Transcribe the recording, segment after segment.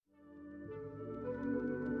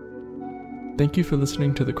Thank you for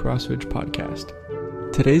listening to the Crossridge Podcast.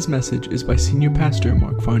 Today's message is by Senior Pastor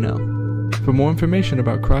Mark Farnell. For more information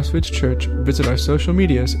about Crossridge Church, visit our social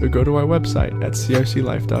medias or go to our website at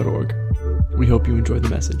crclife.org. We hope you enjoy the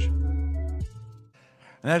message.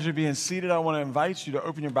 And as you're being seated, I want to invite you to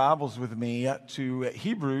open your Bibles with me to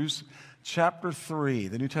Hebrews chapter 3,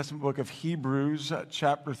 the New Testament book of Hebrews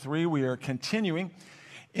chapter 3. We are continuing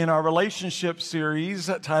in our relationship series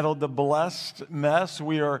titled The Blessed Mess.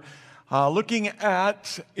 We are looking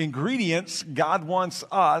at ingredients God wants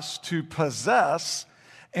us to possess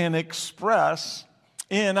and express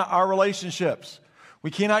in our relationships.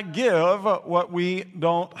 We cannot give what we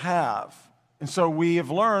don't have. And so we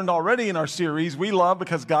have learned already in our series, we love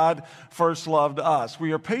because God first loved us.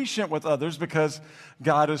 We are patient with others because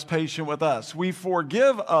God is patient with us. We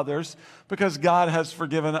forgive others because God has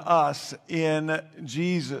forgiven us in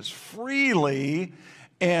Jesus. Freely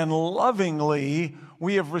and lovingly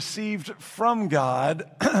we have received from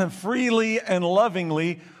God. Freely and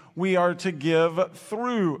lovingly we are to give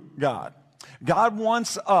through God. God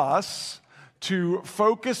wants us to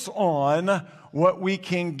focus on what we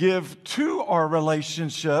can give to our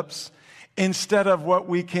relationships instead of what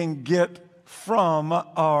we can get from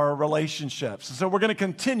our relationships. So we're going to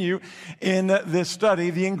continue in this study.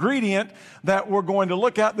 The ingredient that we're going to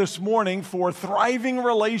look at this morning for thriving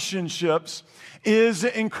relationships is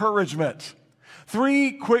encouragement.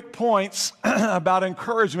 3 quick points about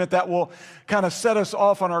encouragement that will kind of set us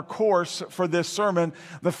off on our course for this sermon.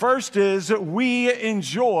 The first is we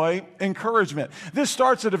enjoy encouragement. This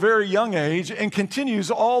starts at a very young age and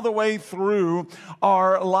continues all the way through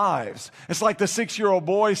our lives. It's like the 6-year-old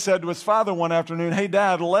boy said to his father one afternoon, "Hey,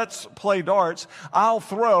 Dad, let's play darts. I'll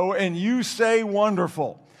throw and you say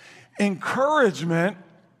wonderful." Encouragement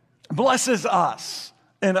blesses us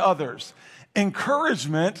and others.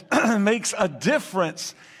 Encouragement makes a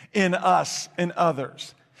difference in us and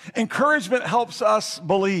others. Encouragement helps us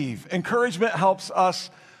believe. Encouragement helps us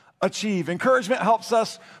achieve. Encouragement helps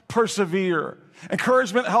us persevere.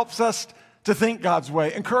 Encouragement helps us to think God's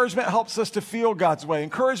way. Encouragement helps us to feel God's way.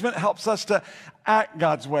 Encouragement helps us to act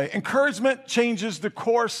God's way. Encouragement changes the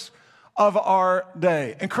course of our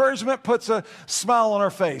day. Encouragement puts a smile on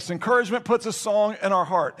our face. Encouragement puts a song in our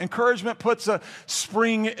heart. Encouragement puts a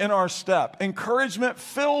spring in our step. Encouragement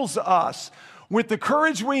fills us with the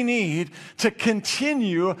courage we need to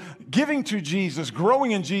continue giving to Jesus,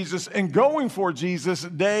 growing in Jesus, and going for Jesus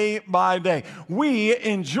day by day. We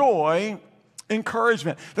enjoy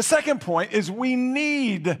encouragement. The second point is we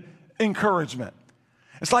need encouragement.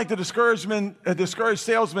 It's like the discouraged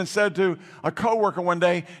salesman said to a coworker one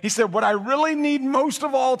day, he said, "What I really need most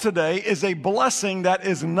of all today is a blessing that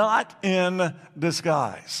is not in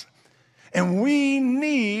disguise." And we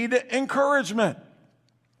need encouragement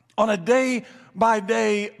on a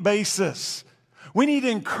day-by-day basis. We need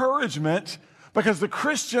encouragement because the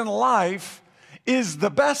Christian life is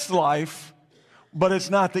the best life, but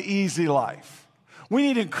it's not the easy life. We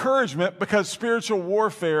need encouragement because spiritual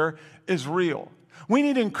warfare is real. We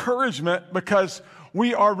need encouragement because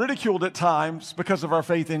we are ridiculed at times because of our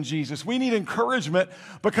faith in Jesus. We need encouragement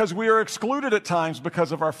because we are excluded at times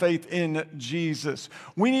because of our faith in Jesus.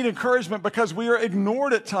 We need encouragement because we are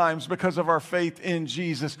ignored at times because of our faith in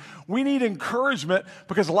Jesus. We need encouragement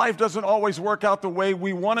because life doesn't always work out the way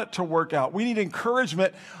we want it to work out. We need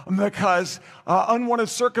encouragement because unwanted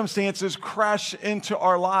circumstances crash into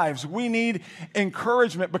our lives. We need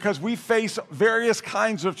encouragement because we face various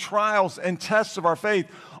kinds of trials and tests of our faith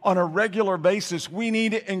on a regular basis. We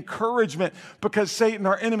need encouragement because Satan,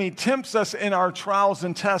 our enemy, tempts us in our trials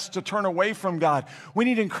and tests to turn away from God. We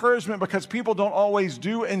need encouragement because people don't always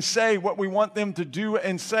do and say what we want them to do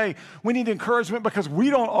and say. We need encouragement because we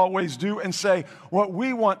don't always do and say what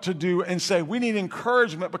we want to do and say. We need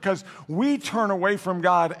encouragement because we turn away from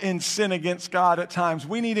God and sin against God at times.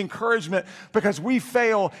 We need encouragement because we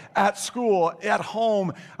fail at school, at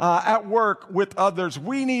home, at work with others.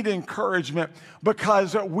 We need encouragement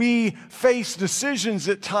because we face decisions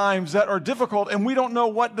at times that are difficult and we don't know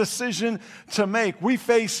what decision to make. We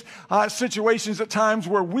face situations at times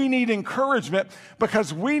where we need encouragement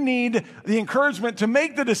because we need the encouragement to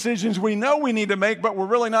make the decisions we know we need to make, but we're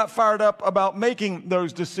really not fired up about making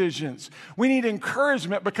those decisions. We need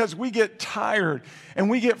encouragement because we get tired and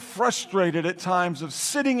we get frustrated at times of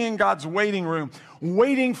sitting in God's waiting room,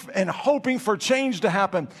 waiting and hoping for change to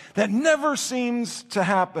happen that never seems to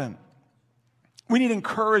happen. We need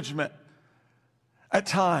encouragement at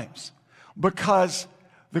times because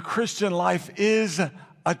the Christian life is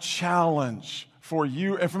a challenge for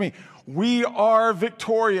you and for me. We are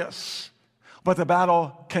victorious, but the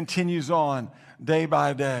battle continues on day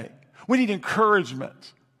by day. We need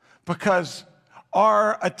encouragement because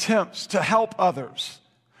our attempts to help others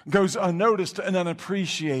goes unnoticed and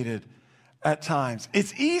unappreciated at times.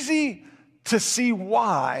 It's easy to see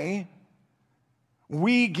why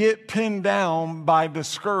we get pinned down by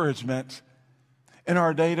discouragement in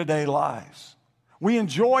our day-to-day lives. We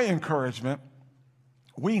enjoy encouragement.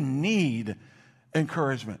 We need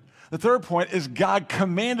encouragement. The third point is God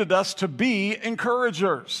commanded us to be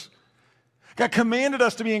encouragers. God commanded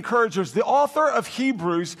us to be encouragers. The author of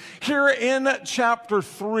Hebrews here in chapter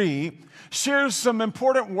 3 shares some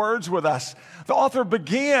important words with us. The author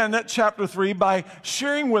began chapter 3 by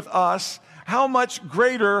sharing with us how much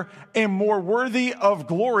greater and more worthy of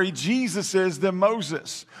glory Jesus is than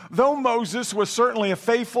Moses. Though Moses was certainly a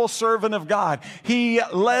faithful servant of God, he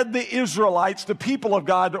led the Israelites, the people of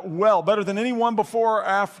God, well, better than anyone before or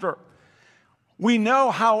after. We know,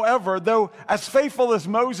 however, though as faithful as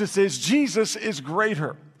Moses is, Jesus is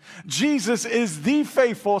greater. Jesus is the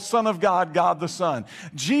faithful Son of God, God the Son.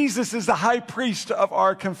 Jesus is the high priest of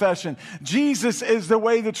our confession. Jesus is the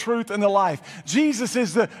way, the truth, and the life. Jesus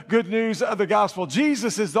is the good news of the gospel.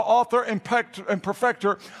 Jesus is the author and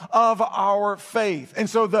perfecter of our faith. And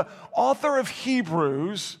so the author of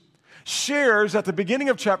Hebrews shares at the beginning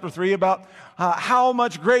of chapter 3 about how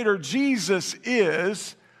much greater Jesus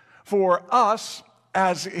is for us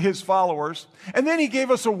as his followers. And then he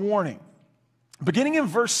gave us a warning. Beginning in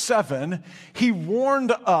verse 7, he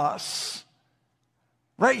warned us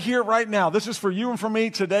right here, right now. This is for you and for me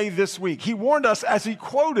today, this week. He warned us as he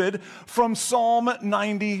quoted from Psalm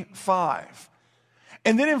 95.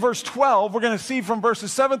 And then in verse 12, we're going to see from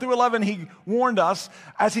verses 7 through 11, he warned us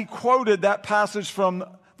as he quoted that passage from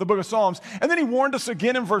the book of Psalms. And then he warned us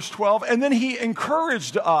again in verse 12. And then he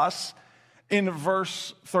encouraged us in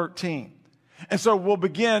verse 13. And so we'll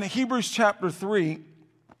begin Hebrews chapter 3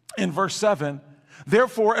 in verse 7.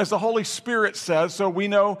 Therefore, as the Holy Spirit says, so we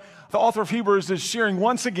know the author of Hebrews is sharing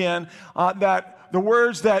once again that the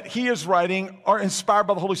words that he is writing are inspired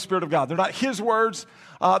by the Holy Spirit of God. They're not his words,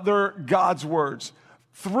 they're God's words.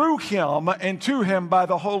 Through him and to him by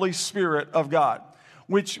the Holy Spirit of God,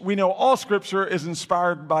 which we know all Scripture is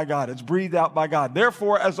inspired by God. It's breathed out by God.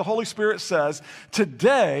 Therefore, as the Holy Spirit says,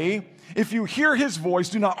 today, if you hear his voice,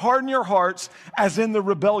 do not harden your hearts as in the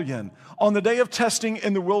rebellion on the day of testing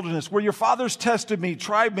in the wilderness, where your fathers tested me,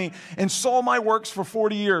 tried me, and saw my works for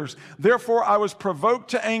 40 years. Therefore, I was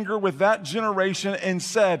provoked to anger with that generation and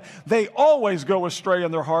said, they always go astray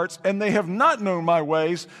in their hearts, and they have not known my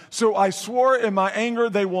ways. So I swore in my anger,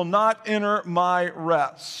 they will not enter my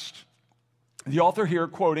rest. The author here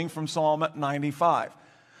quoting from Psalm 95.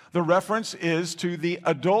 The reference is to the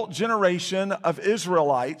adult generation of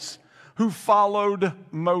Israelites who followed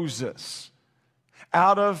Moses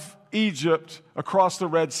out of Egypt across the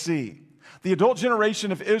Red Sea. The adult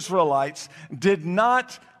generation of Israelites did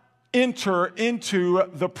not enter into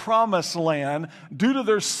the promised land due to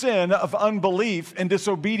their sin of unbelief and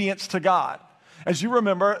disobedience to God. As you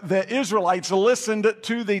remember, the Israelites listened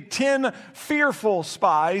to the 10 fearful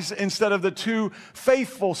spies instead of the 2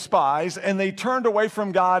 faithful spies, and they turned away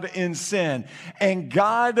from God in sin. And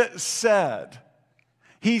God said,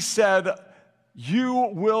 he said, you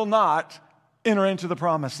will not enter into the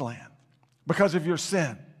promised land because of your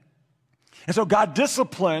sin. And so God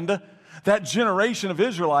disciplined that generation of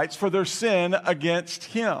Israelites for their sin against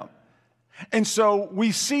him. And so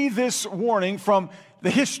we see this warning from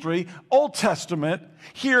the history, Old Testament,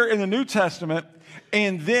 here in the New Testament,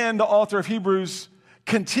 and then the author of Hebrews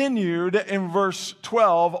continued in verse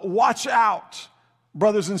 12, watch out,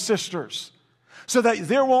 brothers and sisters, so that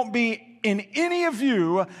there won't be in any of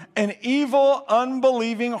you an evil,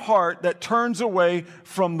 unbelieving heart that turns away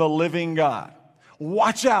from the living God.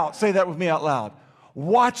 Watch out. Say that with me out loud.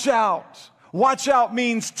 Watch out. Watch out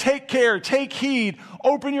means take care, take heed,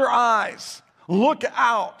 open your eyes, look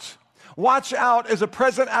out. Watch out is a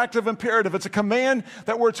present active imperative. It's a command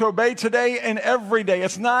that we're to obey today and every day.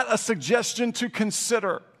 It's not a suggestion to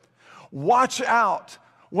consider. Watch out.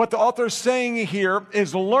 What the author is saying here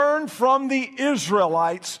is learn from the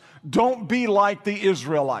Israelites. Don't be like the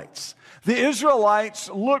Israelites. The Israelites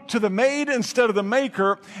looked to the made instead of the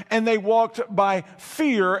maker, and they walked by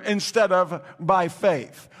fear instead of by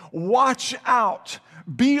faith. Watch out.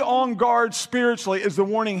 Be on guard spiritually is the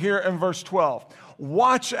warning here in verse 12.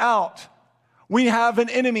 Watch out. We have an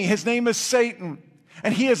enemy. His name is Satan,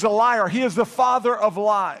 and he is a liar. He is the father of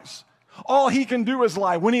lies. All he can do is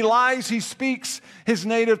lie. When he lies, he speaks his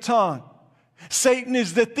native tongue. Satan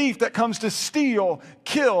is the thief that comes to steal,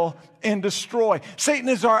 kill, and destroy. Satan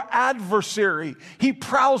is our adversary. He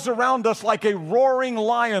prowls around us like a roaring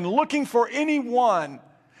lion, looking for anyone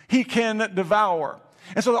he can devour.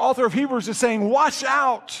 And so the author of Hebrews is saying, watch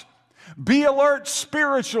out. Be alert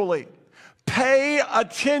spiritually. Pay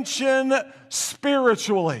attention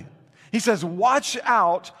spiritually. He says, watch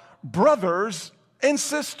out, brothers and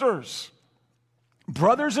sisters.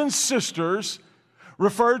 Brothers and sisters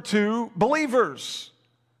refer to believers.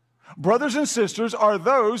 Brothers and sisters are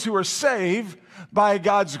those who are saved by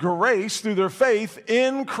God's grace through their faith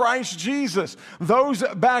in Christ Jesus. Those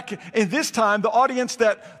back in this time, the audience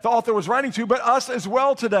that the author was writing to, but us as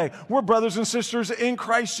well today. We're brothers and sisters in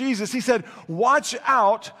Christ Jesus. He said, watch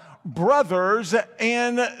out, brothers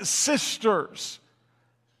and sisters.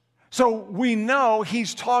 So we know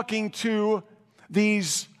he's talking to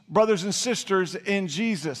these brothers and sisters in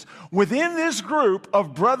Jesus. Within this group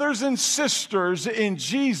of brothers and sisters in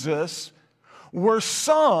Jesus were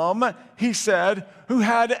some, he said, who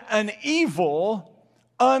had an evil,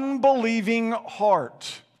 unbelieving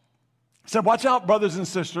heart. He said, watch out, brothers and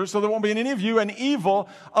sisters, so there won't be in any of you an evil,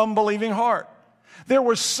 unbelieving heart. There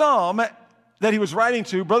were some that he was writing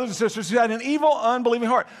to, brothers and sisters, who had an evil, unbelieving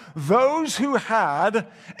heart. Those who had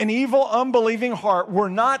an evil, unbelieving heart were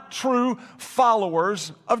not true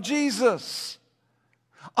followers of Jesus.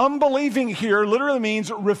 Unbelieving here literally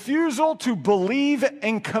means refusal to believe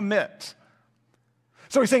and commit.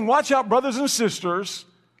 So he's saying, watch out, brothers and sisters.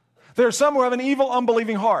 There are some who have an evil,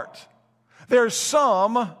 unbelieving heart. There are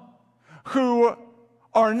some who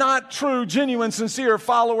are not true, genuine, sincere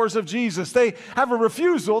followers of Jesus. They have a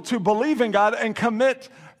refusal to believe in God and commit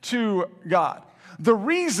to God. The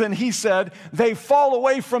reason, he said, they fall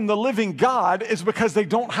away from the living God is because they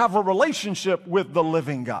don't have a relationship with the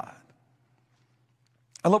living God.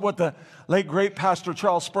 I love what the late, great Pastor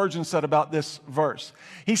Charles Spurgeon said about this verse.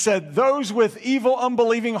 He said, those with evil,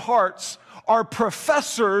 unbelieving hearts are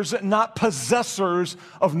professors, not possessors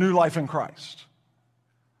of new life in Christ.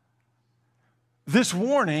 This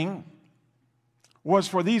warning was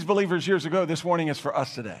for these believers years ago. This warning is for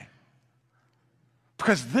us today.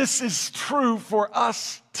 Because this is true for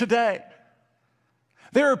us today.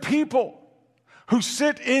 There are people who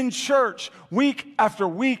sit in church week after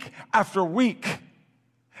week after week,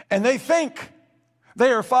 and they think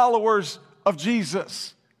they are followers of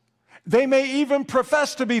Jesus. They may even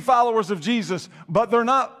profess to be followers of Jesus, but they're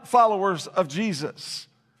not followers of Jesus.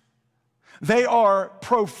 They are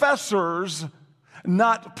professors,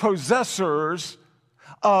 not possessors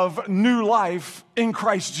of new life in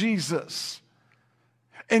Christ Jesus.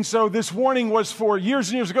 And so this warning was for years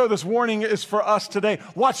and years ago. This warning is for us today.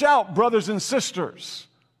 Watch out, brothers and sisters,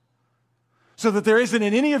 so that there isn't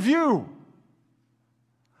in any of you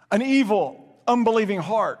an evil, unbelieving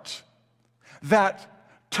heart that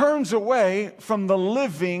turns away from the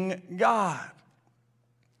living God.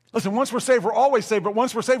 Listen, once we're saved, we're always saved, but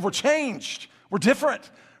once we're saved, we're changed. We're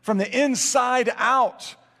different from the inside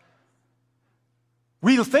out.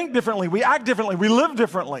 We think differently, we act differently, we live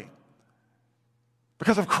differently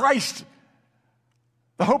because of Christ,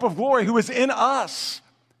 the hope of glory who is in us.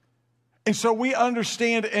 And so we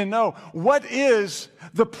understand and know. What is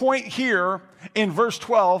the point here in verse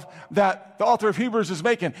 12 that the author of Hebrews is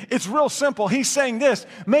making? It's real simple. He's saying this: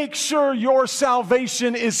 make sure your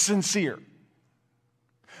salvation is sincere.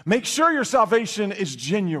 Make sure your salvation is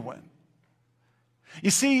genuine.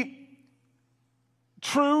 You see,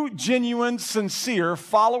 true, genuine, sincere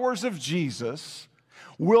followers of Jesus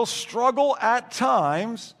will struggle at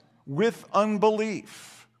times with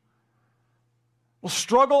unbelief. Will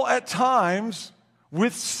struggle at times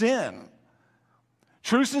with sin.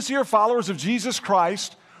 True, sincere followers of Jesus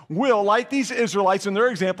Christ will, like these Israelites in their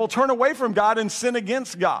example, turn away from God and sin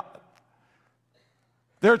against God.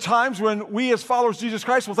 There are times when we as followers of Jesus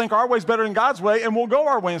Christ will think our way is better than God's way, and we'll go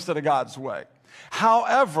our way instead of God's way.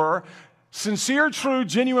 However, sincere, true,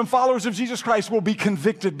 genuine followers of Jesus Christ will be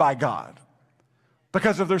convicted by God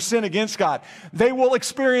because of their sin against God. They will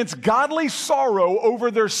experience godly sorrow over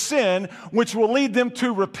their sin, which will lead them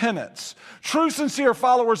to repentance. True, sincere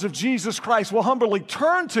followers of Jesus Christ will humbly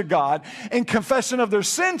turn to God in confession of their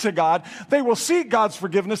sin to God. They will seek God's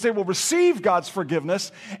forgiveness. They will receive God's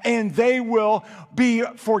forgiveness, and they will be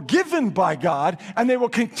forgiven by God, and they will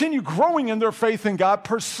continue growing in their faith in God,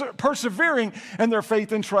 persevering in their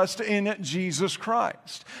faith and trust in Jesus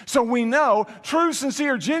Christ. So we know true,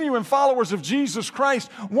 sincere, genuine followers of Jesus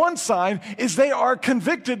Christ, one sign is they are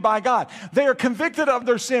convicted by God. They are convicted of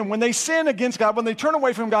their sin. When they sin against God, when they turn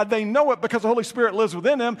away from God, they know it because the Holy Spirit lives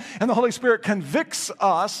within them, and the Holy Spirit convicts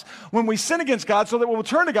us when we sin against God so that we'll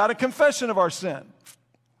turn to God in confession of our sin.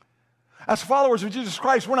 As followers of Jesus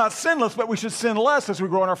Christ, we're not sinless, but we should sin less as we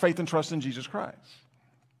grow in our faith and trust in Jesus Christ.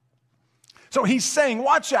 So he's saying,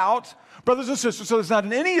 watch out, brothers and sisters, so there's not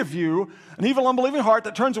in any of you an evil, unbelieving heart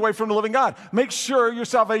that turns away from the living God. Make sure your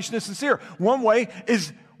salvation is sincere. One way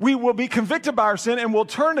is we will be convicted by our sin and we'll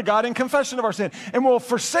turn to God in confession of our sin. And we'll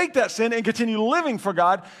forsake that sin and continue living for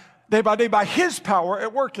God day by His power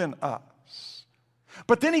at work in us.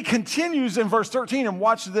 But then he continues in verse 13, and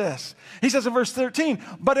watch this. He says in verse 13,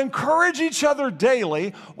 but encourage each other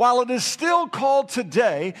daily while it is still called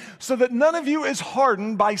today, so that none of you is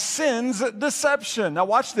hardened by sin's deception. Now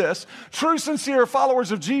watch this. True, sincere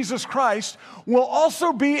followers of Jesus Christ will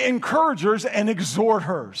also be encouragers and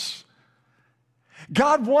exhorters.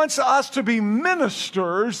 God wants us to be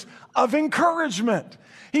ministers of encouragement.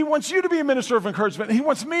 He wants you to be a minister of encouragement. He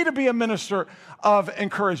wants me to be a minister of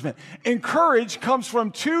encouragement. Encourage comes from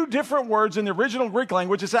two different words in the original Greek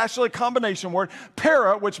language. It's actually a combination word.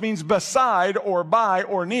 Para, which means beside or by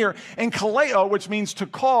or near, and kaleo, which means to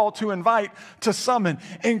call, to invite, to summon.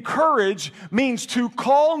 Encourage means to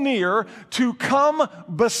call near, to come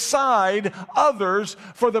beside others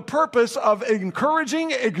for the purpose of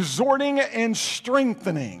encouraging, exhorting, and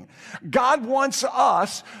strengthening. God wants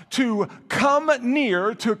us to come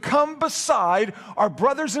near, to come beside our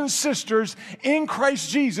brothers and sisters in Christ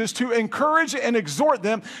Jesus, to encourage and exhort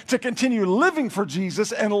them to continue living for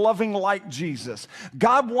Jesus and loving like Jesus.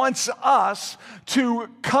 God wants us to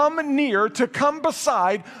come near, to come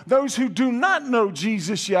beside those who do not know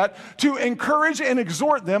Jesus yet, to encourage and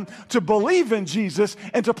exhort them to believe in Jesus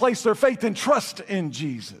and to place their faith and trust in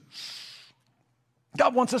Jesus.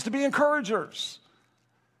 God wants us to be encouragers.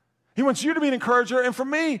 He wants you to be an encourager and for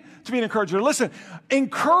me to be an encourager. Listen,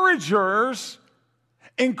 encouragers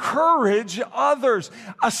encourage others.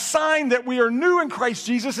 A sign that we are new in Christ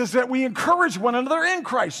Jesus is that we encourage one another in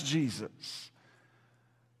Christ Jesus.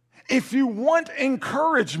 If you want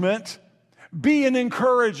encouragement, be an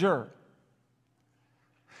encourager.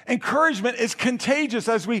 Encouragement is contagious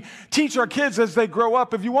as we teach our kids as they grow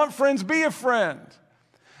up. If you want friends, be a friend.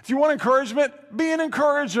 If you want encouragement, be an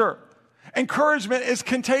encourager. Encouragement is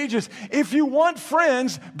contagious. If you want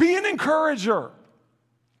friends, be an encourager.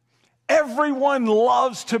 Everyone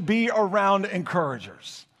loves to be around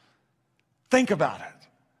encouragers. Think about it.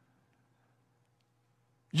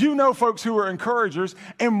 You know folks who are encouragers,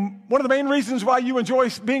 and one of the main reasons why you enjoy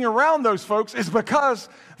being around those folks is because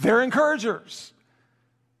they're encouragers.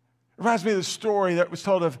 It reminds me of the story that was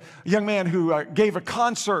told of a young man who gave a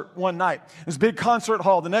concert one night. This big concert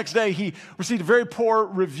hall. The next day, he received a very poor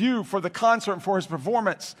review for the concert and for his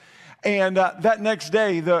performance. And that next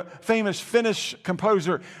day, the famous Finnish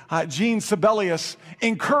composer, Jean Sibelius,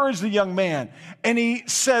 encouraged the young man. And he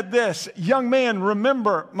said this, "Young man,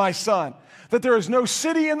 remember, my son, that there is no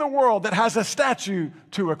city in the world that has a statue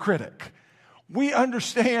to a critic." We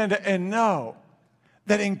understand and know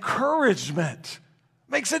that encouragement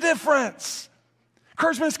makes a difference.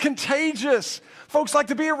 Encouragement is contagious. Folks like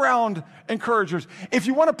to be around encouragers. If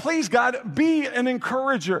you want to please God, be an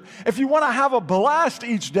encourager. If you want to have a blast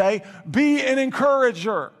each day, be an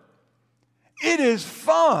encourager. It is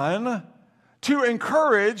fun to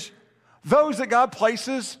encourage those that God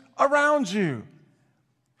places around you.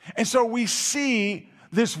 And so we see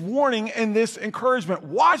this warning and this encouragement.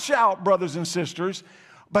 Watch out, brothers and sisters,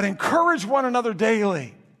 but encourage one another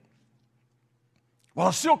daily. Well,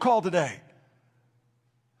 it's still called today.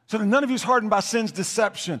 So that none of you is hardened by sin's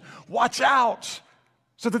deception. Watch out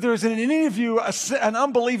so that there is in any of you an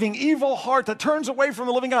unbelieving, evil heart that turns away from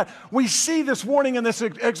the living God. We see this warning and this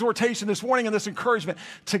exhortation, this warning and this encouragement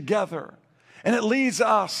together. And it leads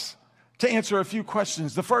us to answer a few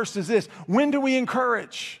questions. The first is this: when do we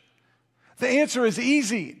encourage? The answer is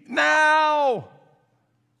easy. Now.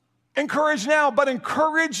 Encourage now, but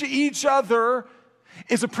encourage each other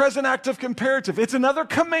is a present active imperative. It's another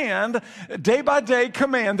command, day by day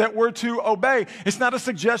command that we're to obey. It's not a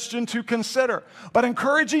suggestion to consider. But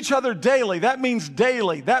encourage each other daily. That means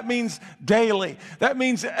daily. That means daily. That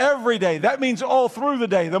means every day. That means all through the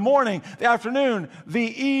day, the morning, the afternoon, the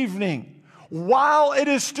evening. While it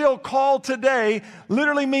is still called today,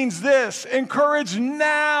 literally means this: encourage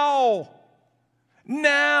now.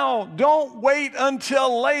 Now. Don't wait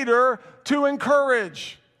until later to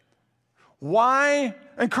encourage. Why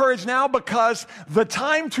encourage now? Because the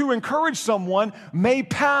time to encourage someone may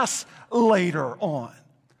pass later on.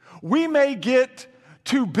 We may get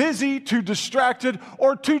too busy, too distracted,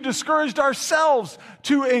 or too discouraged ourselves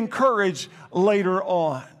to encourage later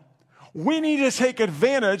on. We need to take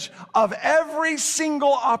advantage of every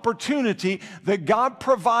single opportunity that God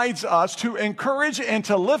provides us to encourage and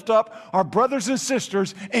to lift up our brothers and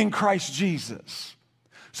sisters in Christ Jesus.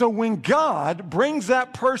 So when God brings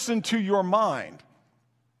that person to your mind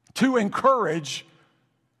to encourage,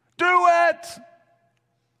 do it.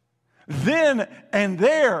 Then and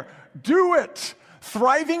there, do it.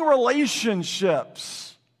 Thriving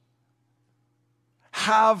relationships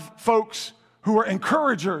have folks who are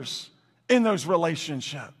encouragers in those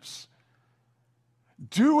relationships.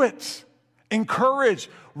 Do it. Encourage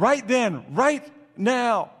right then, right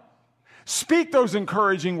now. Speak those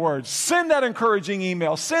encouraging words. Send that encouraging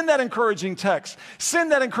email. Send that encouraging text.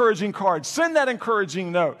 Send that encouraging card. Send that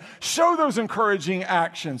encouraging note. Show those encouraging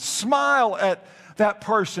actions. Smile at that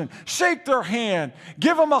person. Shake their hand.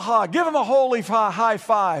 Give them a hug. Give them a holy high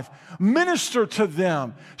five. Minister to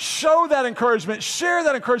them. Show that encouragement. Share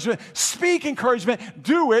that encouragement. Speak encouragement.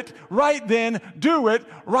 Do it right then. Do it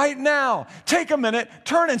right now. Take a minute.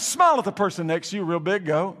 Turn and smile at the person next to you real big.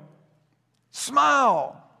 Go.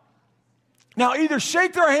 Smile. Now, either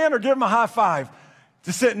shake their hand or give them a high five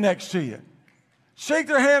to sit next to you. Shake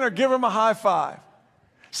their hand or give them a high five.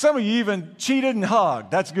 Some of you even cheated and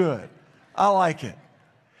hugged. That's good. I like it.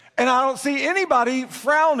 And I don't see anybody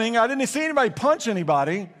frowning. I didn't see anybody punch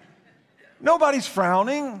anybody. Nobody's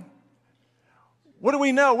frowning. What do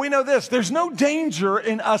we know? We know this. There's no danger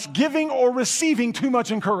in us giving or receiving too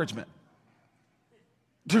much encouragement.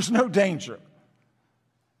 There's no danger.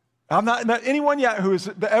 I've not met anyone yet who has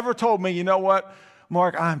ever told me, you know what,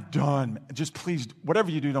 Mark, I'm done. Just please, whatever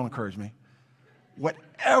you do, don't encourage me.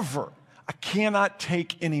 Whatever. I cannot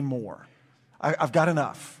take any more. I've got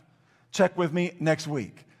enough. Check with me next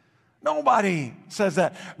week. Nobody says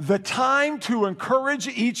that. The time to encourage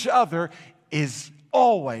each other is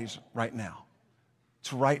always right now.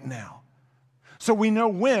 It's right now. So we know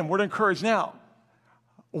when we're to encourage now.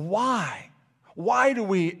 Why? Why do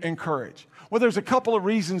we encourage? Well, there's a couple of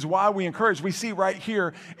reasons why we encourage. We see right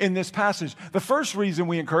here in this passage. The first reason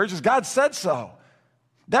we encourage is God said so.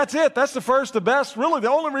 That's it. That's the first, the best, really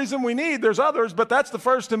the only reason we need. There's others, but that's the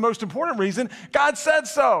first and most important reason. God said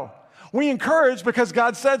so. We encourage because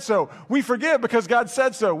God said so. We forgive because God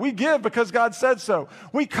said so. We give because God said so.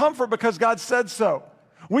 We comfort because God said so.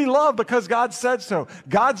 We love because God said so.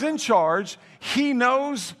 God's in charge. He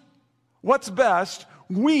knows what's best.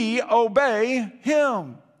 We obey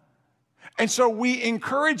Him. And so we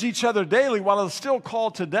encourage each other daily while it's still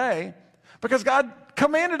called today because God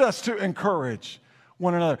commanded us to encourage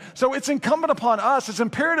one another. So it's incumbent upon us, it's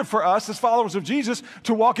imperative for us as followers of Jesus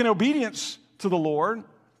to walk in obedience to the Lord.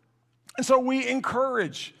 And so we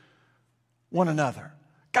encourage one another.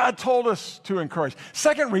 God told us to encourage.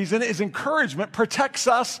 Second reason is encouragement protects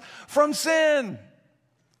us from sin.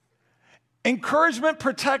 Encouragement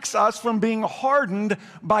protects us from being hardened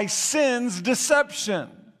by sin's deception.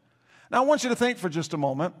 Now, I want you to think for just a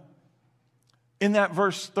moment, in that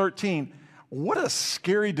verse 13, what a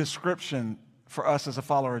scary description for us as a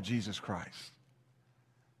follower of Jesus Christ.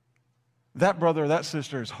 That brother or that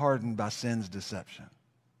sister is hardened by sin's deception.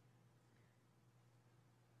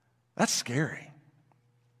 That's scary.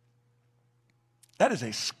 That is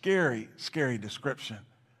a scary, scary description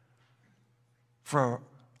for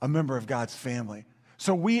a member of God's family.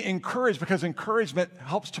 So we encourage because encouragement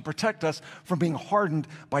helps to protect us from being hardened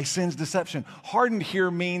by sin's deception. Hardened here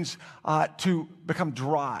means to become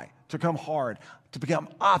dry, to become hard, to become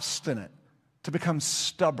obstinate, to become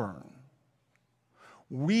stubborn.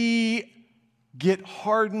 We get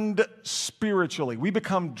hardened spiritually. We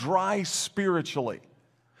become dry spiritually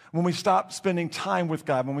when we stop spending time with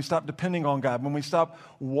God, when we stop depending on God, when we stop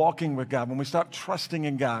walking with God, when we stop trusting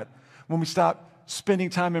in God, when we stop spending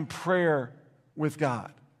time in prayer with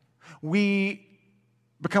God. We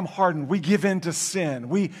become hardened. We give in to sin.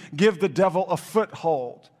 We give the devil a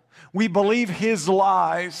foothold. We believe his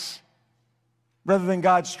lies rather than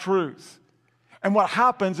God's truth. And what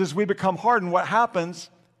happens is we become hardened. What happens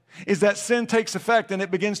is that sin takes effect and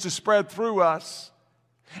it begins to spread through us.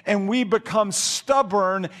 And we become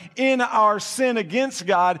stubborn in our sin against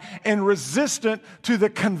God and resistant to the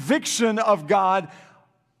conviction of God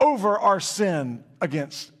over our sin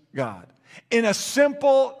against God. In a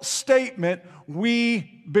simple statement,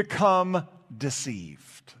 we become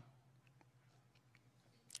deceived.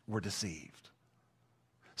 We're deceived.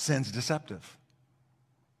 Sin's deceptive.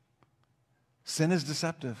 Sin is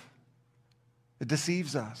deceptive. It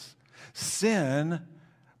deceives us. Sin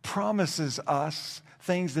promises us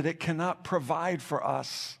things that it cannot provide for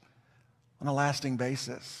us on a lasting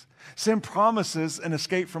basis. Sin promises an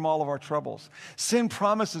escape from all of our troubles. Sin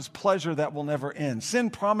promises pleasure that will never end. Sin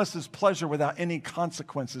promises pleasure without any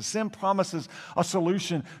consequences. Sin promises a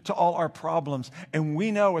solution to all our problems. And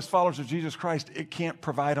we know as followers of Jesus Christ, it can't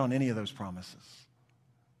provide on any of those promises.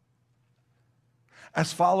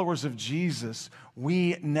 As followers of Jesus,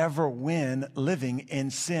 we never win living in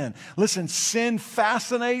sin. Listen, sin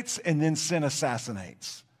fascinates and then sin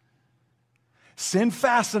assassinates. Sin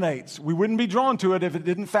fascinates. We wouldn't be drawn to it if it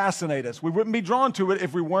didn't fascinate us. We wouldn't be drawn to it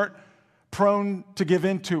if we weren't prone to give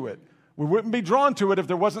into it. We wouldn't be drawn to it if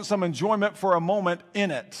there wasn't some enjoyment for a moment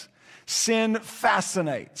in it. Sin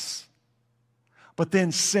fascinates, but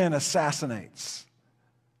then sin assassinates.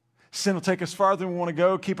 Sin will take us farther than we want to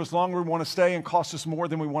go, keep us longer than we want to stay, and cost us more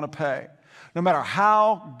than we want to pay. No matter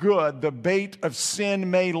how good the bait of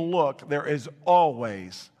sin may look, there is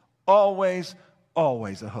always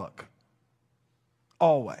a hook.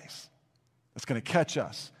 Always. It's going to catch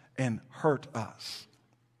us and hurt us.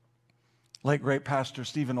 Late great pastor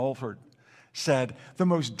Stephen Olford said, the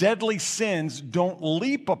most deadly sins don't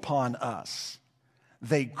leap upon us.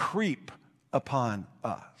 They creep upon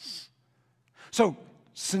us. So,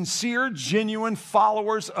 sincere, genuine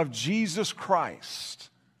followers of Jesus Christ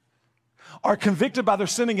are convicted by their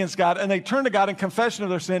sin against God, and they turn to God in confession of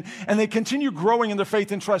their sin, and they continue growing in their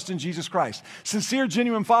faith and trust in Jesus Christ. Sincere,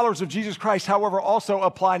 genuine followers of Jesus Christ, however, also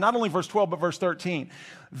apply not only verse 12, but verse 13.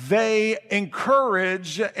 They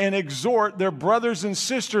encourage and exhort their brothers and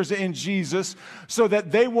sisters in Jesus so that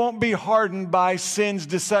they won't be hardened by sin's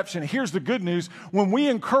deception. Here's the good news. When we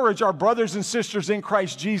encourage our brothers and sisters in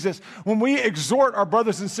Christ Jesus, when we exhort our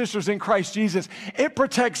brothers and sisters in Christ Jesus, it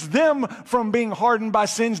protects them from being hardened by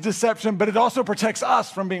sin's deception, but it also protects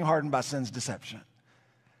us from being hardened by sin's deception.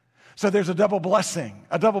 So there's a double blessing,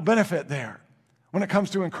 a double benefit there when it comes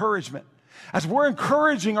to encouragement. As we're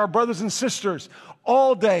encouraging our brothers and sisters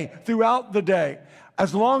all day, throughout the day,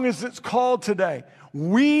 as long as it's called today,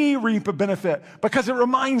 we reap a benefit because it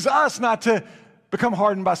reminds us not to become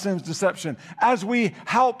hardened by sin's deception, as we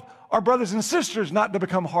help our brothers and sisters not to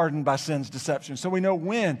become hardened by sin's deception. So we know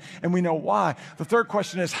when and we know why. The third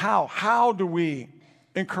question is how. How do we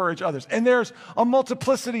encourage others? And there's a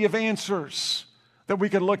multiplicity of answers that we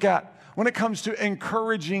could look at when it comes to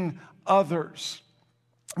encouraging others.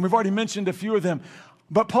 And we've already mentioned a few of them.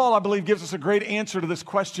 But Paul, I believe, gives us a great answer to this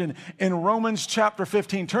question in Romans chapter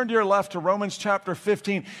 15. Turn to your left to Romans chapter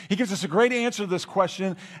 15. He gives us a great answer to this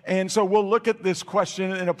question. And so we'll look at this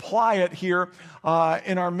question and apply it here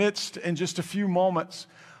in our midst in just a few moments.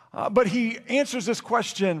 But he answers this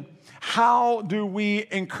question, how do we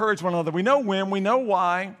encourage one another? We know when, we know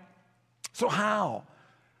why. So how?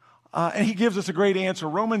 And he gives us a great answer.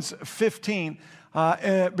 Romans 15,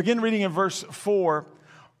 begin reading in verse 4.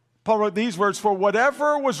 Paul wrote these words, for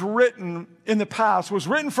whatever was written in the past was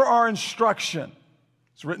written for our instruction.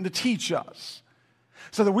 It's written to teach us,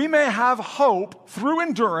 so that we may have hope through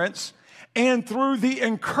endurance and through the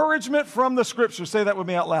encouragement from the Scriptures. Say that with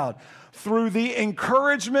me out loud. Through the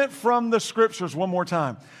encouragement from the Scriptures. One more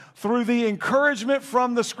time. Through the encouragement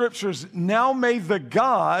from the Scriptures. Now may the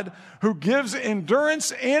God who gives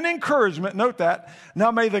endurance and encouragement, note that,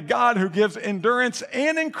 now may the God who gives endurance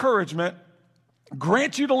and encouragement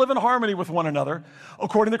grant you to live in harmony with one another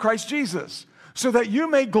according to Christ Jesus, so that you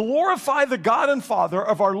may glorify the God and Father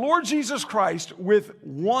of our Lord Jesus Christ with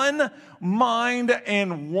one mind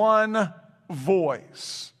and one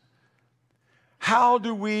voice. How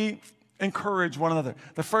do we encourage one another?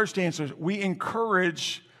 The first answer is we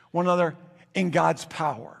encourage one another in God's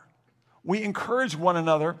power. We encourage one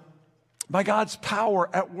another by God's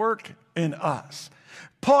power at work in us.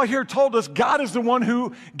 Paul here told us God is the one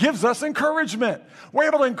who gives us encouragement. We're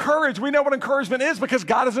able to encourage. We know what encouragement is because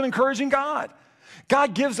God is an encouraging God.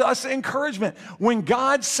 God gives us encouragement. When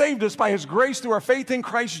God saved us by His grace through our faith in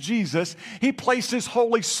Christ Jesus, He placed His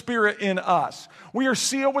Holy Spirit in us. We are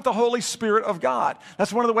sealed with the Holy Spirit of God.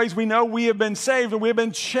 That's one of the ways we know we have been saved and we have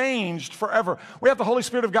been changed forever. We have the Holy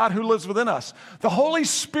Spirit of God who lives within us. The Holy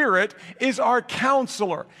Spirit is our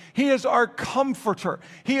counselor. He is our comforter.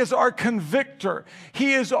 He is our convictor.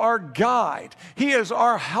 He is our guide. He is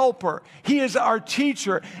our helper. He is our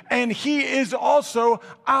teacher. And He is also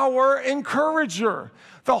our encourager.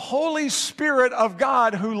 The Holy Spirit of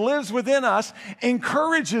God who lives within us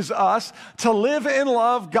encourages us to live and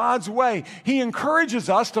love God's way. He encourages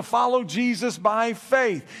us to follow Jesus by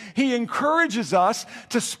faith. He encourages us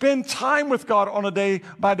to spend time with God on a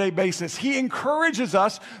day-by-day basis. He encourages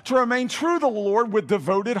us to remain true to the Lord with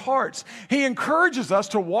devoted hearts. He encourages us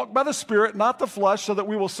to walk by the Spirit, not the flesh, so that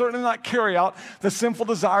we will certainly not carry out the sinful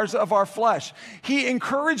desires of our flesh. He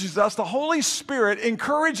encourages us, the Holy Spirit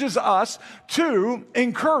encourages us to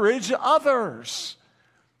encourage others.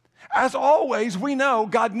 As always, we know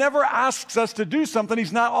God never asks us to do something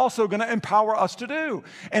He's not also going to empower us to do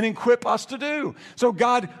and equip us to do. So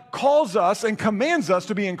God calls us and commands us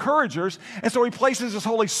to be encouragers, and so He places His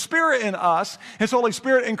Holy Spirit in us. His Holy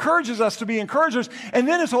Spirit encourages us to be encouragers, and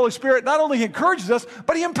then His Holy Spirit not only encourages us,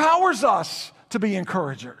 but He empowers us to be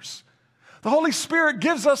encouragers. The Holy Spirit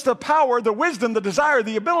gives us the power, the wisdom, the desire,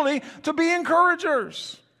 the ability to be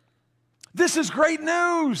encouragers. This is great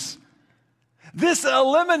news. This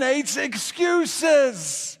eliminates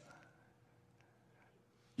excuses.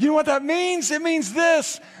 You know what that means? It means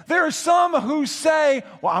this. There are some who say,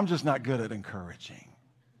 well, I'm just not good at encouraging.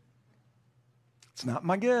 It's not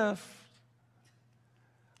my gift.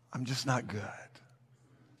 I'm just not good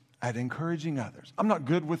at encouraging others. I'm not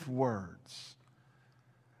good with words.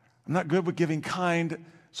 I'm not good with giving kind,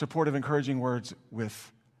 supportive, encouraging words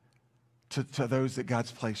to those that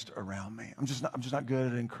God's placed around me. I'm just not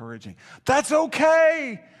good at encouraging. That's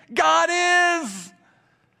okay. God is.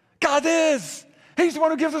 God is. He's the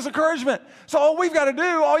one who gives us encouragement. So all you got to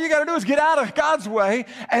do is get out of God's way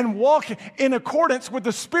and walk in accordance with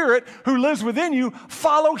the Spirit who lives within you.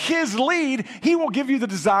 Follow His lead. He will give you the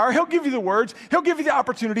desire. He'll give you the words. He'll give you the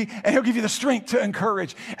opportunity, and He'll give you the strength to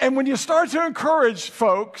encourage. And when you start to encourage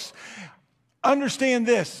folks, understand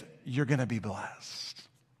this, you're going to be blessed.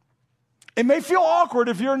 It may feel awkward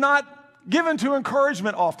if you're not given to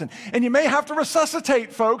encouragement often. And you may have to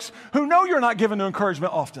resuscitate folks who know you're not given to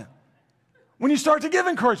encouragement often when you start to give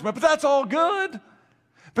encouragement. But that's all good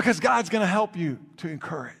because God's going to help you to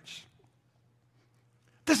encourage.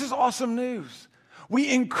 This is awesome news.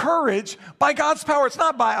 We encourage by God's power. It's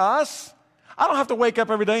not by us. I don't have to wake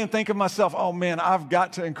up every day and think of myself, oh man, I've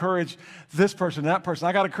got to encourage this person, that person.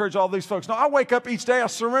 I got to encourage all these folks. No, I wake up each day, I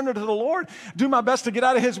surrender to the Lord, do my best to get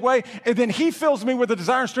out of His way, and then He fills me with the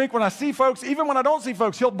desire and strength when I see folks. Even when I don't see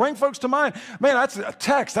folks, He'll bring folks to mind. Man, that's a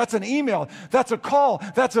text, that's an email, that's a call,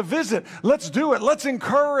 that's a visit. Let's do it. Let's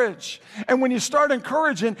encourage. And when you start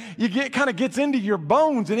encouraging, kind of gets into your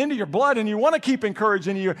bones and into your blood, and you want to keep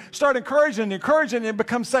encouraging. You start encouraging, and it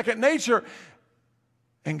becomes second nature.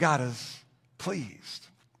 And God is pleased,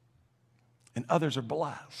 and others are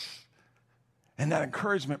blessed. And that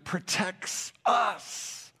encouragement protects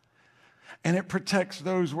us, and it protects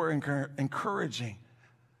those we're encouraging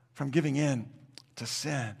from giving in to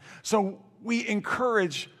sin. So we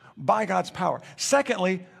encourage by God's power.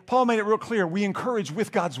 Secondly, Paul made it real clear, we encourage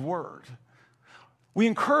with God's word. We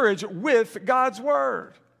encourage with God's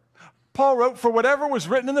word. Paul wrote, for whatever was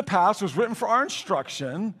written in the past was written for our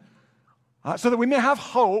instruction, so that we may have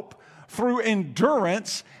hope through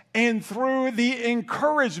endurance and through the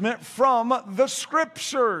encouragement from the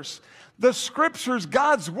Scriptures. The Scriptures,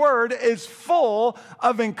 God's Word, is full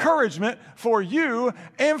of encouragement for you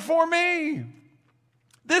and for me.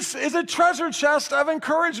 This is a treasure chest of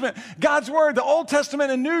encouragement. God's Word, the Old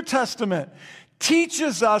Testament and New Testament,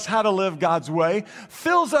 teaches us how to live God's way,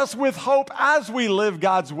 fills us with hope as we live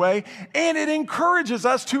God's way, and it encourages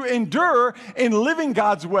us to endure in living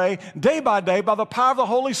God's way day by day by the power of the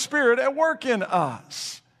Holy Spirit at work in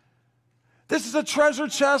us. This is a treasure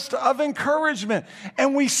chest of encouragement,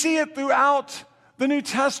 and we see it throughout the New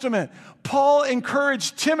Testament. Paul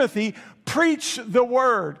encouraged Timothy, preach the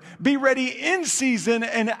word, be ready in season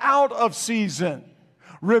and out of season.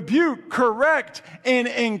 Rebuke, correct, and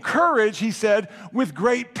encourage, he said, with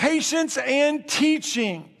great patience and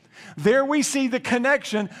teaching. There we see the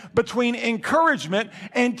connection between encouragement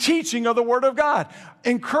and teaching of the Word of God.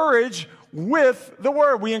 Encourage with the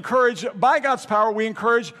Word. We encourage by God's power. We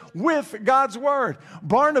encourage with God's Word.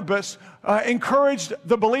 Barnabas encouraged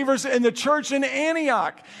the believers in the church in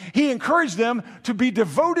Antioch. He encouraged them to be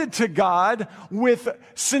devoted to God with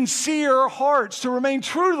sincere hearts, to remain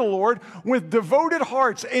true to the Lord with devoted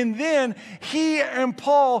hearts. And then he and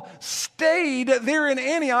Paul stayed there in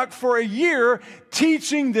Antioch for a year,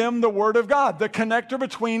 teaching them the Word of God, the connector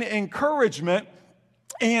between encouragement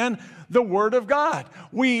and the Word of God.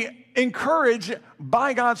 We encourage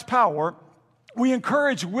by God's power. We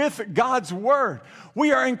encourage with God's Word.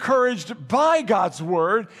 We are encouraged by God's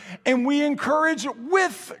Word, and we encourage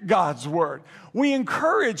with God's Word. We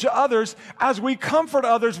encourage others as we comfort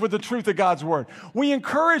others with the truth of God's Word. We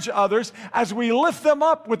encourage others as we lift them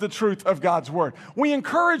up with the truth of God's Word. We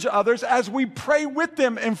encourage others as we pray with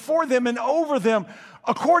them and for them and over them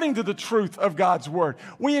according to the truth of God's Word.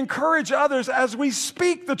 We encourage others as we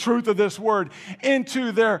speak the truth of this Word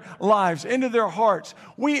into their lives, into their hearts.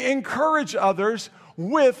 We encourage others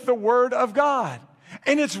with the Word of God.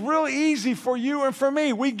 And it's real easy for you and for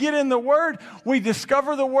me. We get in the Word, we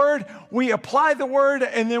discover the Word, we apply the Word,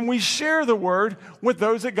 and then we share the Word with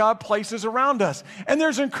those that God places around us. And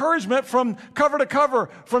there's encouragement from cover to cover,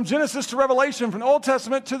 from Genesis to Revelation, from the Old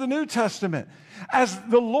Testament to the New Testament. As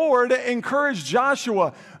the Lord encouraged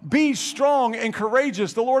Joshua, be strong and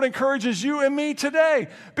courageous. The Lord encourages you and me today.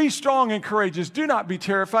 Be strong and courageous. Do not be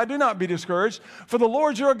terrified. Do not be discouraged. For the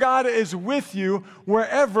Lord your God is with you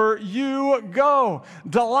wherever you go. no.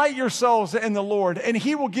 Delight yourselves in the Lord, and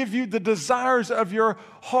he will give you the desires of your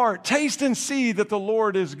heart. Taste and see that the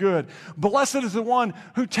Lord is good. Blessed is the one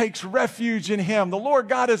who takes refuge in him. The Lord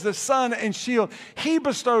God is the sun and shield. He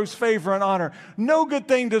bestows favor and honor. No good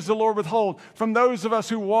thing does the Lord withhold from those of us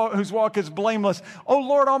whose walk is blameless. O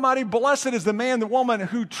Lord Almighty, blessed is the man, the woman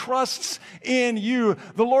who trusts in you.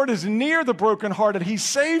 The Lord is near the brokenhearted. He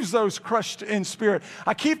saves those crushed in spirit.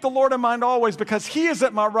 I keep the Lord in mind always, because he is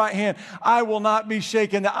at my right hand. I will not be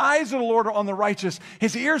shaken. The eyes of the Lord are on the righteous.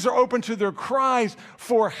 His ears are open to their cries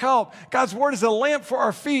for help. God's word is a lamp for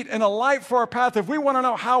our feet and a light for our path. If we want to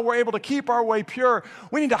know how we're able to keep our way pure,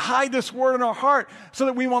 we need to hide this word in our heart so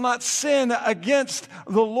that we will not sin against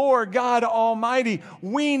the Lord God Almighty.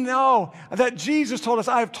 We know that Jesus told us,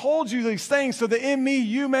 I have told you these things so that in me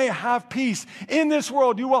you may have peace. In this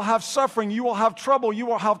world you will have suffering, you will have trouble, you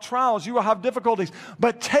will have trials, you will have difficulties.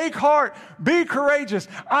 But take heart, be courageous.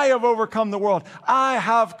 I have overcome the world. I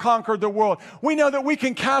have conquered the world. We know that we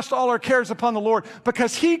can cast all our cares upon the Lord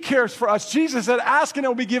because he cares for us. Jesus said, ask and it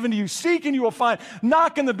will be given to you. Seek and you will find.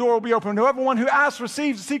 Knock and the door will be opened. Whoever one who asks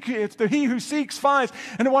receives. He who seeks finds.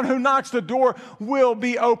 And the one who knocks, the door will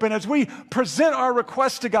be open. As we present our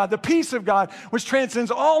requests to God, the peace of God, which transcends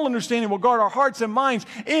all understanding, will guard our hearts and minds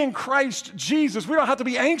in Christ Jesus. We don't have to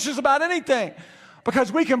be anxious about anything,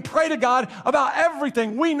 because we can pray to God about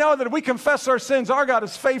everything. We know that if we confess our sins, our God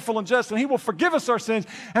is faithful and just, and he will forgive us our sins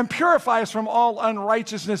and purify us from all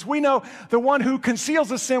unrighteousness. We know the one who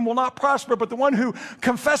conceals a sin will not prosper, but the one who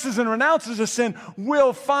confesses and renounces a sin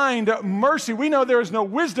will find mercy. We know there is no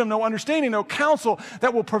wisdom, no understanding, no counsel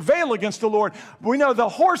that will prevail against the Lord. We know the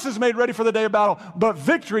horse is made ready for the day of battle, but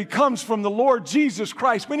victory comes from the Lord Jesus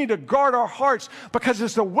Christ. We need to guard our hearts because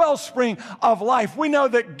it's the wellspring of life. We know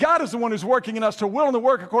that God is the one who's working in us to will and to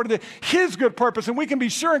work according to his good purpose. And we can be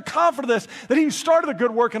sure and confident of this, that he who started a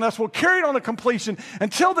good work in us will carry it on to completion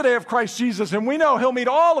until the day of Christ Jesus. And we know he'll meet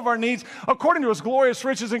all of our needs according to his glorious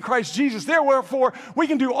riches in Christ Jesus. Therefore, we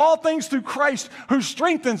can do all things through Christ who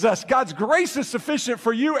strengthens us. God's grace is sufficient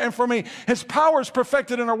for you and for me. His power is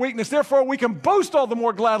perfected in our weakness. Therefore, we can boast all the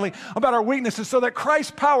more gladly about our weaknesses so that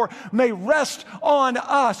Christ's power may rest on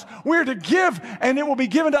us. We're to give, and it will be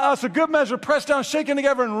given to us, a good measure, pressed down, shaken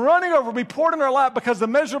together, and running over, will be poured in our lap, because the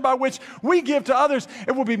measure by which we give to others,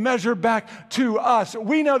 it will be measured back to us.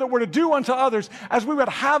 We know that we're to do unto others as we would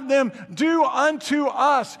have them do unto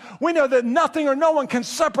us. We know that nothing or no one can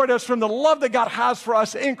separate us from the love that God has for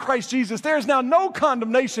us in Christ Jesus. There is now no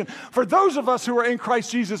condemnation for those of us who are in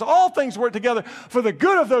Christ Jesus. All things work together for the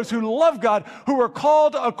good of those who love God, who are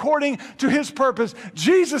called according to his purpose.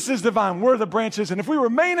 Jesus is the vine, we're the branches, and if we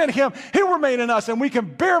remain in him, he'll remain in us, and we can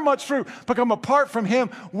bear much fruit. Because apart from him,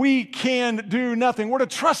 we can do nothing. We're to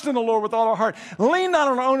trust in the Lord with all our heart, lean not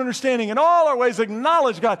on our own understanding, in all our ways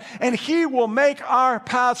acknowledge God, and he will make our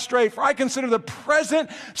path straight. For I consider the present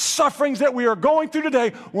sufferings that we are going through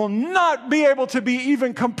today will not be able to be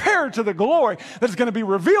even compared to the glory that is going to be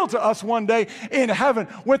revealed to us one day in heaven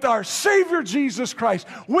with our Savior Jesus Christ.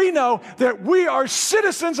 We know that we are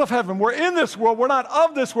citizens of heaven. We're in this world. We're not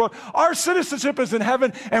of this world. Our citizenship is in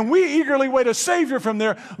heaven, and we eagerly wait a Savior from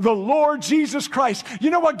there, the Lord Jesus Christ. You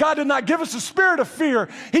know what? God did not give us a spirit of fear.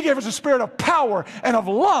 He gave us a spirit of power and of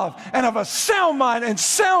love and of a sound mind and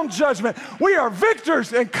sound judgment. We are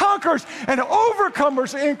victors and conquerors and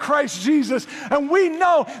overcomers in Christ Jesus. And we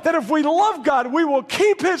know that if we love God, we will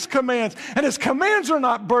keep his commands. And his commands are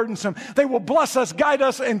not burdensome. They will bless us, guide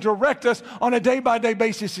us, and direct us on a day-by-day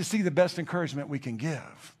basis to see the best encouragement we can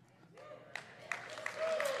give.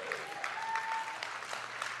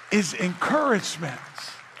 Is encouragement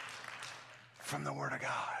from the Word of God.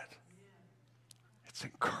 It's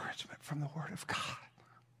encouragement from the Word of God.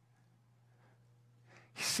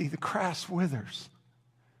 You see, the grass withers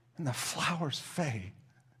and the flowers fade,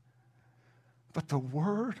 but the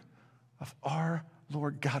word of our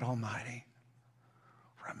Lord God Almighty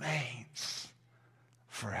remains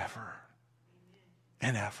forever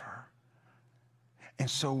and ever. And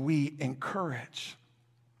so we encourage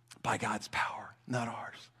by God's power, not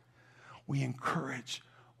ours. We encourage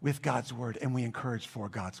with God's word, and we encourage for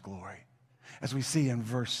God's glory. As we see in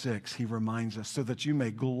verse 6, he reminds us, so that you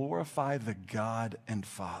may glorify the God and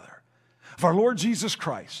Father of our Lord Jesus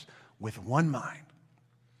Christ with one mind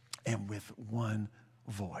and with one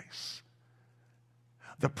voice.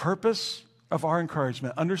 The purpose of our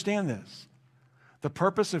encouragement, understand this, the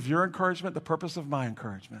purpose of your encouragement, the purpose of my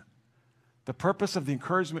encouragement, the purpose of the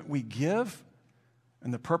encouragement we give,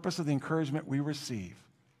 and the purpose of the encouragement we receive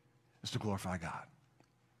is to glorify God,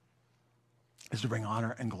 is to bring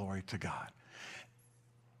honor and glory to God.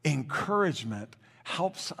 Encouragement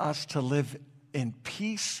helps us to live in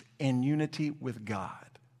peace and unity with God.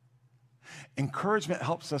 Encouragement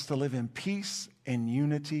helps us to live in peace and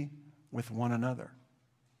unity with one another.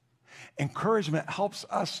 Encouragement helps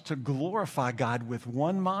us to glorify God with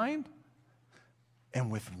one mind and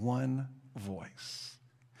with one voice.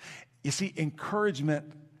 You see,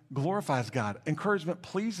 encouragement glorifies God. Encouragement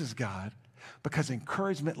pleases God because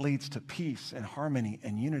encouragement leads to peace and harmony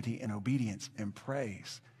and unity and obedience and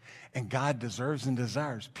praise. And God deserves and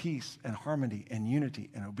desires peace and harmony and unity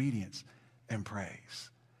and obedience and praise.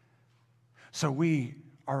 So we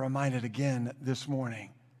are reminded again this morning,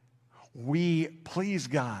 we please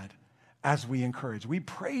God as we encourage. We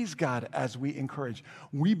praise God as we encourage.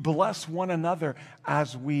 We bless one another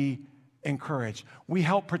as we encourage. We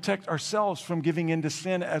help protect ourselves from giving into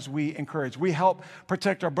sin as we encourage. We help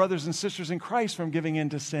protect our brothers and sisters in Christ from giving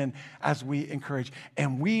into sin as we encourage.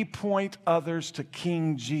 And we point others to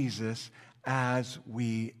King Jesus as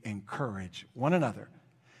we encourage one another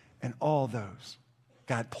and all those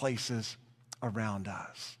God places around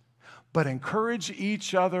us. But encourage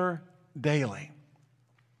each other daily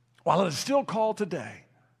while it is still called today,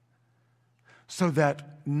 so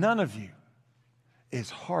that none of you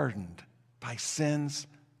is hardened by sin's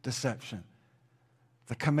deception.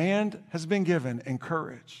 The command has been given,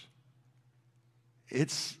 encourage.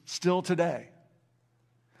 It's still today.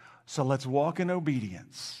 So let's walk in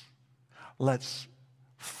obedience. Let's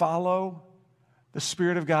follow the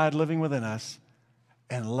Spirit of God living within us,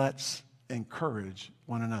 and let's encourage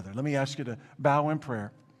one another. Let me ask you to bow in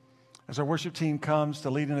prayer. As our worship team comes to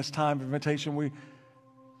lead in this time of invitation, we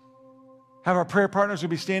have our prayer partners who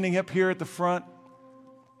will be standing up here at the front.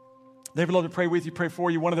 They would love to pray with you, pray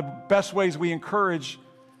for you. One of the best ways we encourage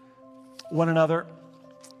one another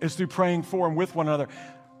is through praying for and with one another.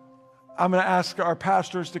 I'm going to ask our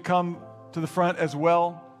pastors to come to the front as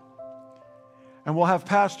well. And we'll have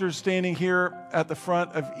pastors standing here at the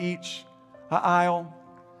front of each aisle,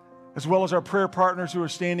 as well as our prayer partners who are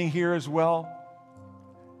standing here as well.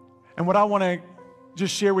 And what I want to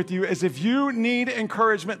just share with you is, if you need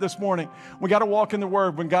encouragement this morning, we got to walk in the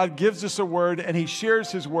Word. When God gives us a word and He shares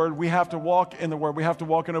His word, we have to walk in the Word. We have to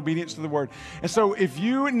walk in obedience to the Word. And so if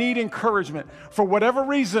you need encouragement for whatever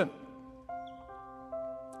reason,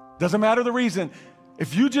 doesn't matter the reason,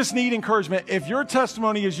 if you just need encouragement, if your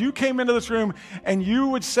testimony is you came into this room and you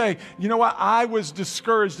would say, you know what, I was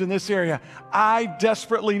discouraged in this area, I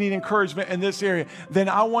desperately need encouragement in this area, then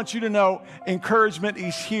I want you to know encouragement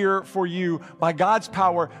is here for you by God's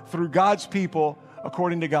power through God's people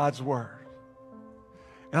according to God's word.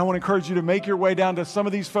 And I want to encourage you to make your way down to some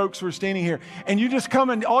of these folks who are standing here. And you just come,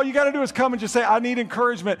 and all you got to do is come and just say, I need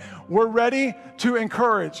encouragement. We're ready to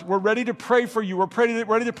encourage. We're ready to pray for you. We're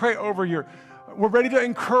ready to pray over you. We're ready to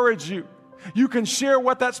encourage you. You can share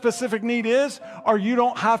what that specific need is, or you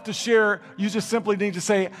don't have to share. You just simply need to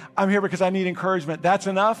say, I'm here because I need encouragement. That's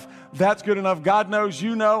enough. That's good enough. God knows,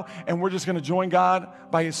 you know, and we're just going to join God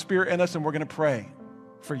by His Spirit in us, and we're going to pray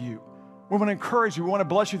for you. We want to encourage you. We want to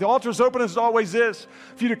bless you. The altar is open as it always is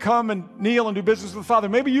for you to come and kneel and do business with the Father.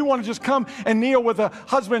 Maybe you want to just come and kneel with a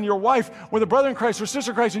husband, your wife, with a brother in Christ or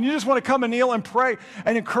sister in Christ, and you just want to come and kneel and pray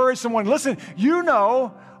and encourage someone. Listen, you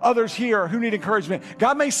know others here who need encouragement.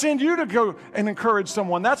 God may send you to go and encourage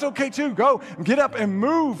someone. That's okay too. Go, get up and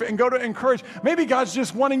move and go to encourage. Maybe God's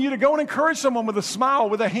just wanting you to go and encourage someone with a smile,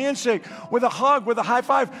 with a handshake, with a hug, with a high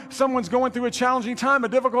five. Someone's going through a challenging time, a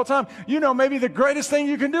difficult time. You know, maybe the greatest thing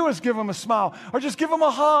you can do is give them a smile or just give them a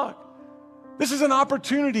hug. This is an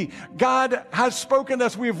opportunity. God has spoken to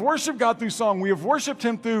us. We have worshiped God through song. We have worshiped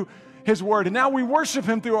Him through His word. And now we worship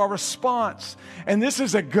Him through our response. And this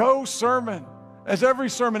is a go sermon. As every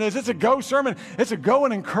sermon is, it's a go sermon. It's a go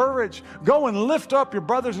and encourage. Go and lift up your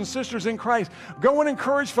brothers and sisters in Christ. Go and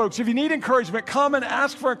encourage folks. If you need encouragement, come and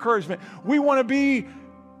ask for encouragement. We want to be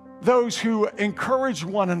those who encourage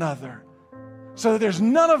one another so that there's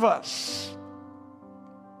none of us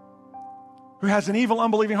who has an evil,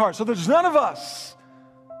 unbelieving heart. So there's none of us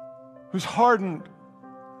who's hardened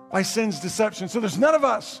by sin's deception. So there's none of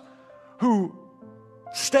us who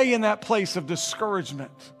stay in that place of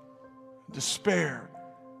discouragement, despair.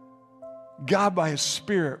 God, by His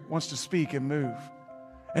Spirit, wants to speak and move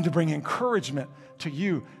and to bring encouragement to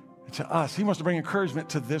you and to us. He wants to bring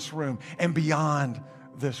encouragement to this room and beyond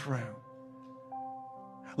this room.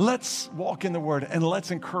 Let's walk in the Word and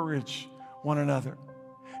let's encourage one another.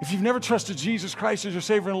 If you've never trusted Jesus Christ as your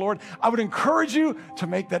Savior and Lord, I would encourage you to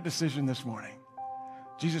make that decision this morning.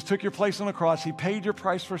 Jesus took your place on the cross. He paid your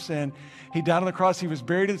price for sin. He died on the cross. He was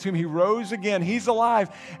buried in the tomb. He rose again. He's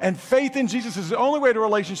alive. And faith in Jesus is the only way to a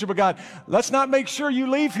relationship with God. Let's not make sure you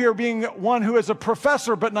leave here being one who is a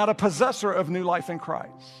professor but not a possessor of new life in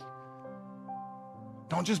Christ.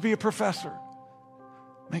 Don't just be a professor.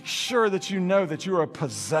 Make sure that you know that you are a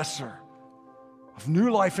possessor of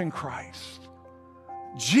new life in Christ.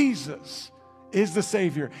 Jesus is the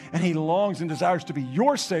Savior, and he longs and desires to be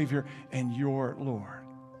your Savior and your Lord.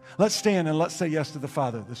 Let's stand and let's say yes to the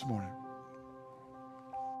Father this morning.